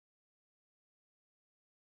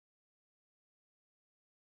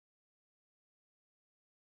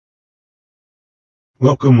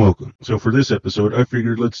Welcome. So for this episode, I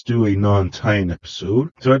figured let's do a non-tie-in episode.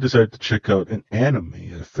 So I decided to check out an anime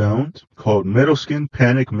I found called Metal Skin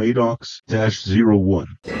Panic MADOX-01.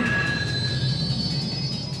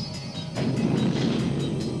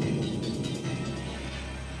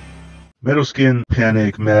 Metal Skin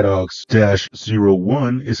Panic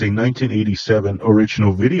MADOX-01 is a 1987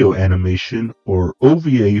 original video animation, or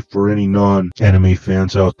OVA for any non-anime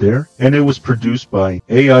fans out there, and it was produced by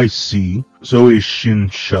AIC, Zoe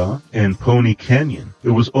Shinsha, and Pony Canyon. It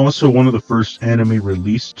was also one of the first anime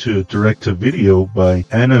released to direct-to-video by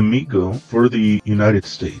Anamigo for the United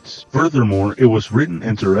States. Furthermore, it was written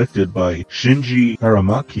and directed by Shinji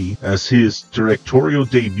Aramaki as his directorial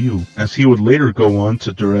debut, as he would later go on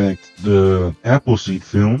to direct the Appleseed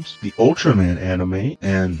films, the Ultraman anime,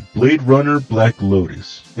 and Blade Runner Black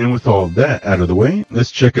Lotus. And with all that out of the way, let's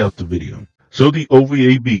check out the video. So the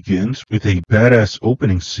OVA begins with a badass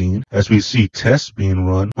opening scene as we see tests being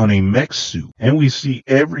run on a mech suit, and we see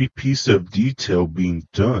every piece of detail being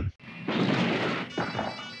done.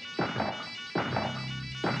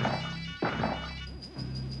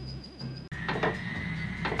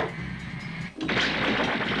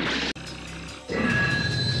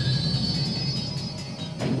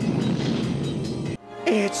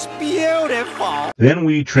 It's beautiful! Then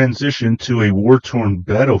we transition to a war-torn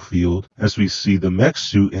battlefield as we see the mech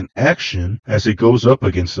suit in action as it goes up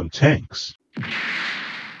against some tanks.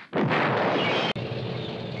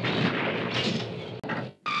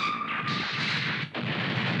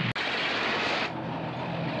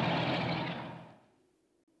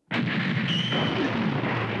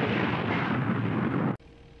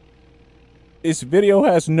 This video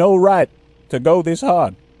has no right to go this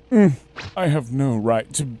hard. I have no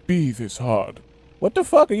right to be this hard. What the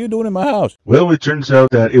fuck are you doing in my house? Well, it turns out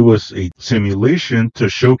that it was a simulation to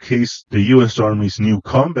showcase the U.S. Army's new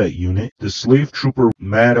combat unit, the Slave Trooper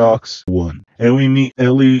MADOX-01. And we meet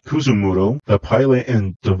Ellie Kuzumuro, the pilot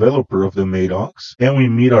and developer of the MADOX, and we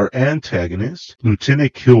meet our antagonist,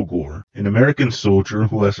 Lieutenant Kilgore, an American soldier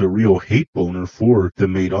who has a real hate boner for the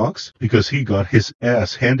MADOX because he got his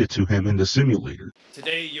ass handed to him in the simulator.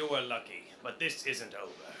 Today you were lucky, but this isn't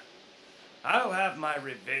over. I'll have my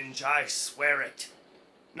revenge, I swear it.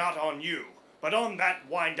 Not on you, but on that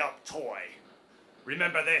wind-up toy.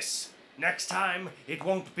 Remember this, next time, it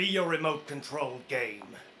won't be your remote-controlled game.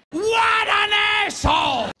 What an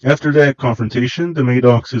asshole! After that confrontation, the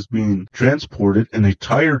MADOX is being transported, and a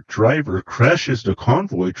tired driver crashes the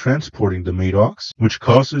convoy transporting the MADOX, which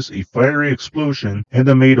causes a fiery explosion, and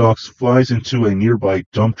the MADOX flies into a nearby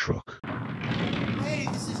dump truck. Hey,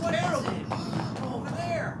 this is what Arrow did. Over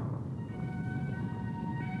there.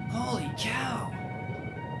 Holy cow.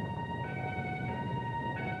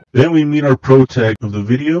 Then we meet our protag of the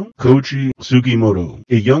video, Koji Sugimoto,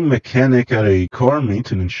 a young mechanic at a car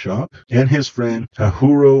maintenance shop, and his friend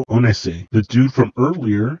Hahuro Onese, the dude from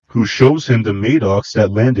earlier who shows him the MADOX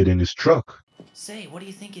that landed in his truck. Say, what do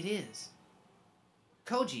you think it is?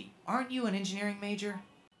 Koji, aren't you an engineering major?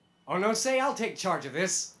 Oh no, say I'll take charge of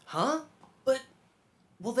this. Huh? But,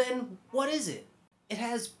 well then, what is it? It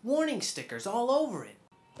has warning stickers all over it.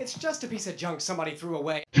 It's just a piece of junk somebody threw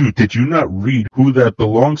away. Dude, did you not read who that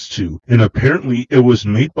belongs to? And apparently it was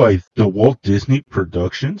made by the Walt Disney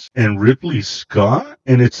Productions and Ridley Scott,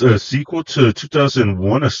 and it's a sequel to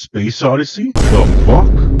 2001 A Space Odyssey? The fuck?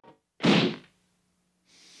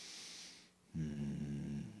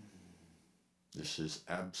 This is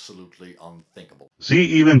absolutely unthinkable. See,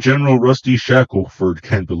 even General Rusty Shackelford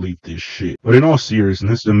can't believe this shit. But in all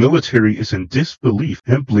seriousness, the military is in disbelief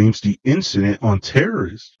and blames the incident on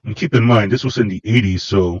terrorists. And keep in mind, this was in the 80s,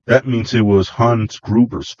 so that means it was Hans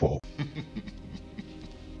Gruber's fault.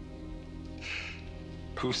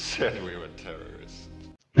 Who said we were terrorists?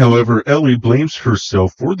 However, Ellie blames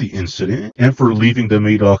herself for the incident and for leaving the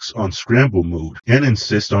MADOX on scramble mode, and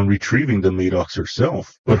insists on retrieving the MADOX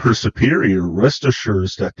herself. But her superior rest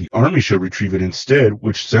assures that the army should retrieve it instead,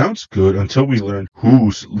 which sounds good until we learn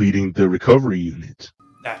who's leading the recovery unit.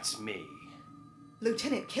 That's me.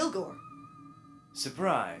 Lieutenant Kilgore.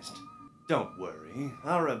 Surprised? Don't worry,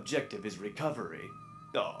 our objective is recovery.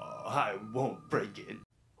 Oh, I won't break it.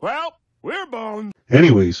 Well, we're boned.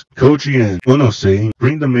 Anyways, Koji and Onose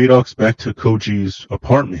bring the MADOX back to Koji's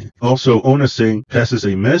apartment. Also, Onose passes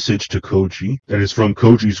a message to Koji that is from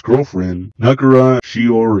Koji's girlfriend, Nagara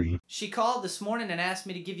Shiori. She called this morning and asked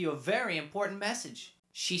me to give you a very important message.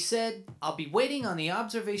 She said, "I'll be waiting on the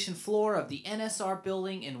observation floor of the NSR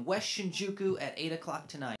building in West Shinjuku at 8 o'clock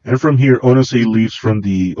tonight." And from here, Onose leaves from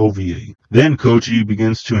the OVA. Then Koji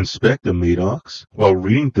begins to inspect the MADOX. While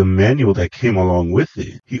reading the manual that came along with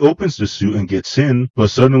it, he opens the suit and gets in, but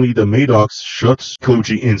suddenly the MADOX shuts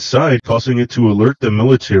Koji inside, causing it to alert the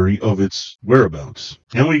military of its whereabouts.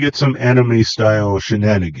 And we get some anime-style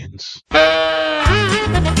shenanigans.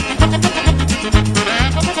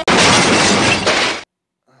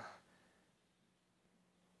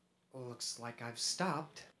 Looks like I've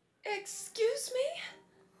stopped. Excuse me?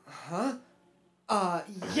 Huh?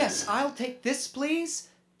 Yes, I'll take this, please.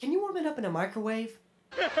 Can you warm it up in a microwave?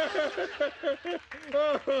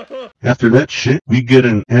 After that shit, we get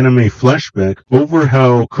an anime flashback over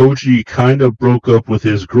how Koji kinda broke up with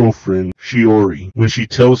his girlfriend, Shiori, when she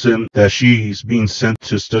tells him that she's being sent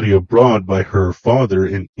to study abroad by her father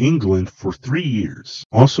in England for 3 years.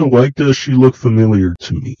 Also, why does she look familiar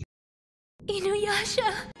to me?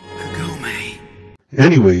 Inuyasha.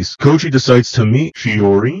 Anyways, Koji decides to meet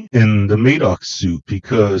Shiori in the MADOX suit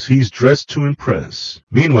because he's dressed to impress.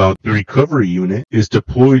 Meanwhile, the recovery unit is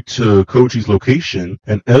deployed to Koji's location,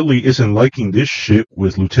 and Ellie isn't liking this shit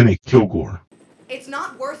with Lieutenant Kilgore. It's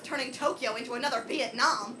not worth turning Tokyo into another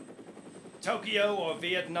Vietnam. Tokyo or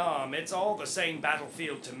Vietnam, it's all the same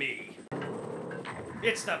battlefield to me.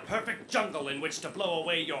 It's the perfect jungle in which to blow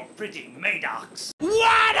away your pretty MADOX.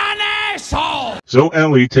 What an asshole! So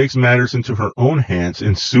Ellie takes matters into her own hands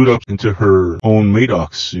and suit up into her own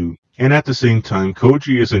MADOX suit. And at the same time,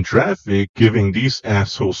 Koji is in traffic, giving these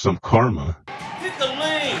assholes some karma. Hit the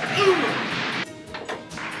lane!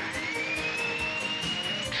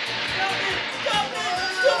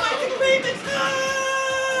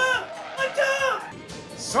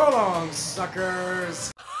 So long,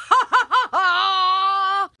 suckers!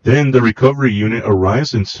 Then the recovery unit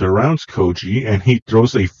arrives and surrounds Koji, and he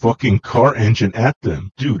throws a fucking car engine at them.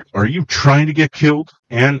 Dude, are you trying to get killed?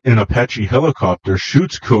 And an Apache helicopter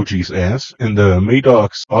shoots Koji's ass, and the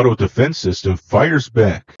MADOX auto defense system fires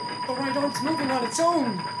back. The right arm's moving on its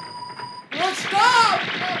own! Let's stop!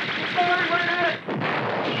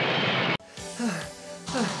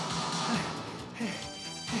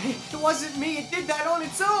 It wasn't me, it did that on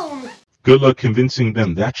its own! Good luck convincing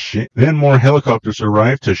them that shit. Then more helicopters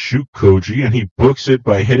arrive to shoot Koji, and he books it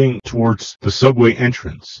by heading towards the subway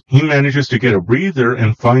entrance. He manages to get a breather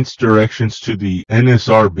and finds directions to the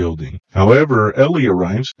NSR building. However, Ellie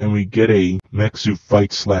arrives, and we get a mech suit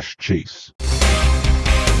fight/chase.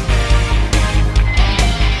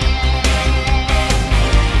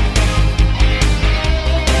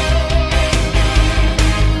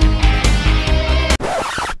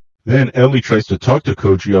 Then Ellie tries to talk to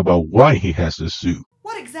Koji about why he has this suit.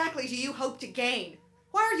 What exactly do you hope to gain?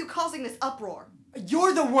 Why are you causing this uproar?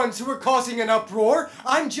 You're the ones who are causing an uproar!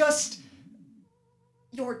 I'm just...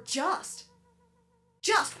 You're just...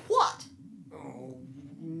 Just what? Oh,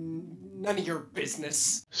 none of your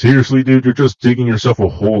business. Seriously, dude, you're just digging yourself a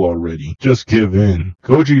hole already. Just give in.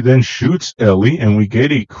 Koji then shoots Ellie, and we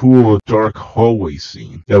get a cool dark hallway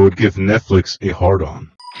scene that would give Netflix a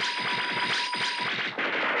hard-on.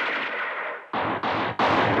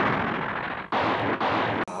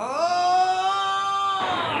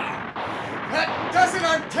 That does it!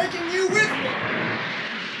 I'm taking you with me!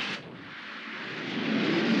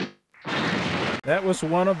 That was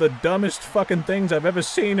one of the dumbest fucking things I've ever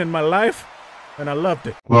seen in my life, and I loved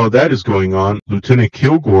it. While that is going on, Lieutenant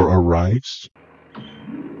Kilgore arrives.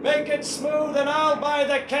 Make it smooth and I'll buy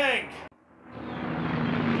the keg!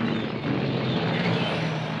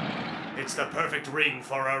 It's the perfect ring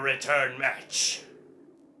for a return match.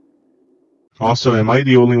 Also, am I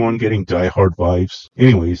the only one getting Die Hard vibes?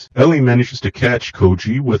 Anyways, Ellie manages to catch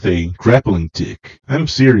Koji with a grappling dick. I'm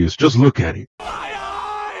serious, just look at it.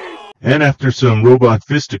 And after some robot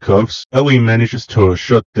fisticuffs, Ellie manages to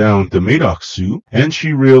shut down the MADOX suit, and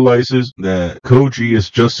she realizes that Koji is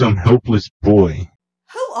just some helpless boy.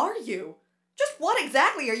 Who are you? Just what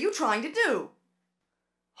exactly are you trying to do?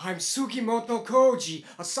 I'm Sugimoto Koji,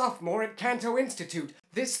 a sophomore at Kanto Institute.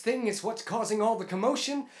 This thing is what's causing all the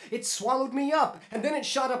commotion. It swallowed me up, and then it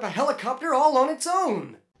shot up a helicopter all on its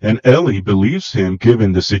own. And Ellie believes him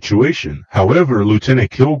given the situation. However, Lieutenant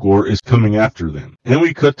Kilgore is coming after them. And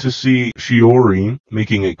we cut to see Shiori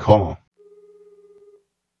making a call.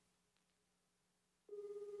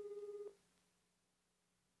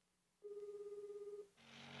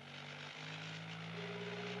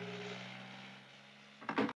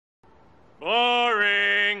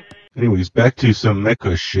 Boring! Anyways, back to some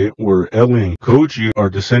mecha shit where Ellie and Koji are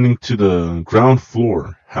descending to the ground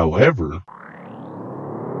floor. However...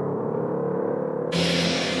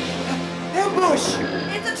 Help ambush!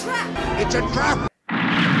 It's a trap!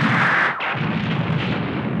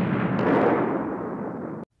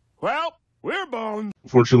 Well, we're boned.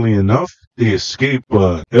 Fortunately enough, they escape,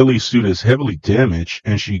 but Ellie's suit is heavily damaged,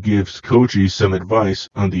 and she gives Koji some advice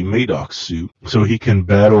on the MADOX suit so he can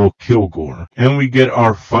battle Kilgore. And we get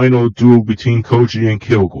our final duel between Koji and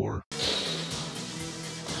Kilgore.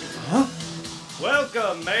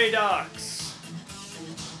 Welcome, MADOX.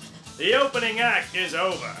 The opening act is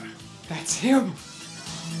over. That's him!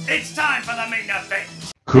 It's time for the main event.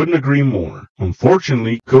 Couldn't agree more.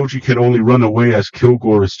 Unfortunately, Koji can only run away as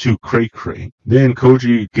Kilgore is too cray-cray. Then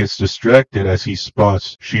Koji gets distracted as he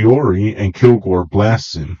spots Shiori and Kilgore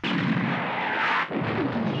blasts him.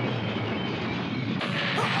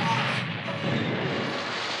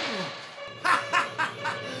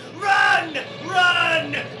 Run!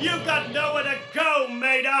 Run! You've got nowhere to go,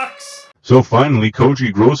 MADOX. So finally,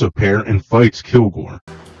 Koji grows a pair and fights Kilgore.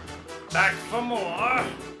 Back for more.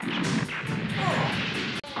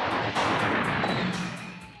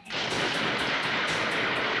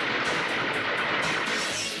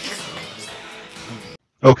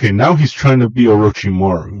 Okay, now he's trying to be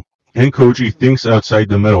Orochimaru. And Koji thinks outside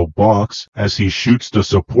the metal box as he shoots the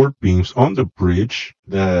support beams on the bridge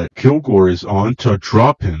that Kilgore is on to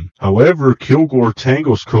drop him. However, Kilgore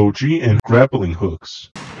tangles Koji and grappling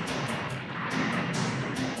hooks.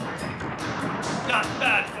 Not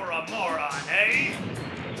bad for a moron, eh?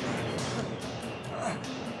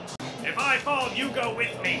 If I fall, you go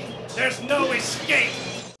with me. There's no escape.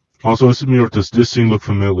 Also, does this scene look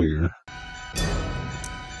familiar?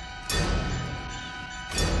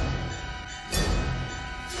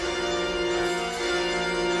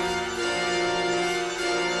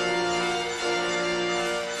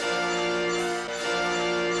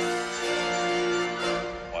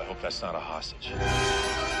 That's not a hostage.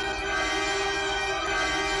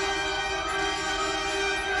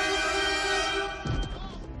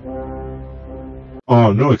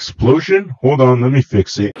 Oh, no explosion? Hold on, let me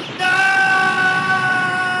fix it.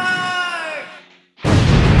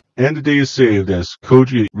 And the day is saved as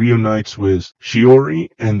Koji reunites with Shiori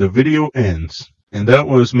and the video ends. And that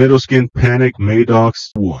was Metal Skin Panic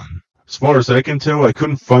MADOX-01. As far as I can tell, I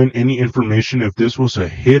couldn't find any information if this was a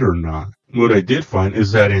hit or not. What I did find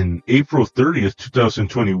is that in April 30th,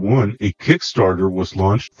 2021, a Kickstarter was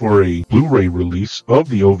launched for a Blu-ray release of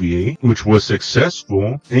the OVA, which was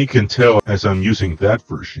successful, and you can tell as I'm using that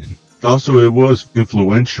version. Also, it was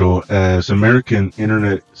influential as American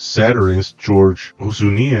internet satirist George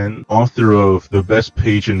Ozunian, author of The Best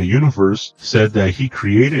Page in the Universe, said that he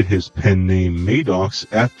created his pen name MADOX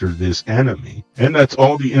after this anime. And that's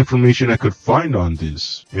all the information I could find on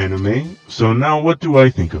this anime. So now what do I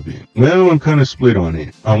think of it? Well, I'm kind of split on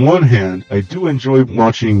it. On one hand, I do enjoy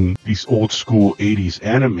watching these old school 80s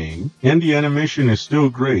anime, and the animation is still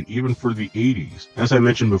great even for the 80s. As I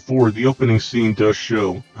mentioned before, the opening scene does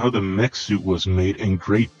show how the mech suit was made in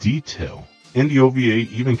great detail. And the OVA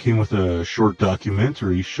even came with a short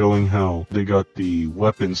documentary showing how they got the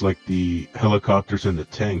weapons like the helicopters and the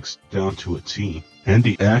tanks down to a T. And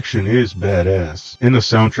the action is badass, and the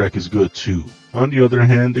soundtrack is good too. On the other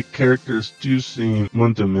hand, the characters do seem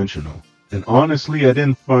one-dimensional. And honestly, I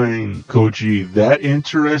didn't find Koji that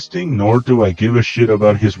interesting, nor do I give a shit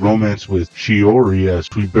about his romance with Shiori, as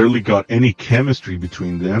we barely got any chemistry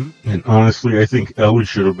between them. And honestly, I think Ellie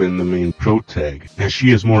should have been the main protag, as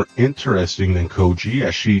she is more interesting than Koji,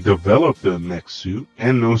 as she developed the mech suit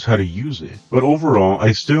and knows how to use it. But overall,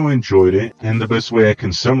 I still enjoyed it, and the best way I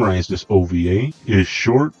can summarize this OVA is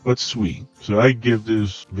short but sweet. So I give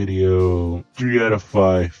this video 3 out of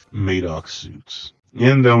 5 MADOX suits.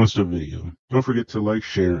 And that was the video. Don't forget to like,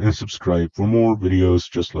 share, and subscribe for more videos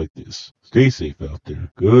just like this. Stay safe out there.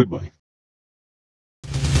 Goodbye.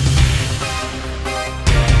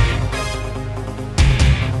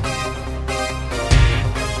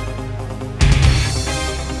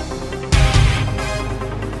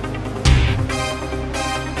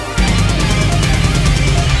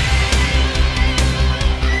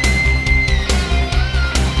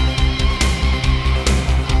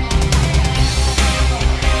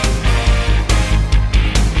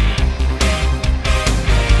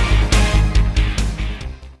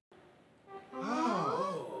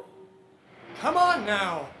 Come on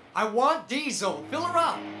now! I want Diesel! Fill her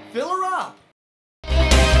up! Fill her up!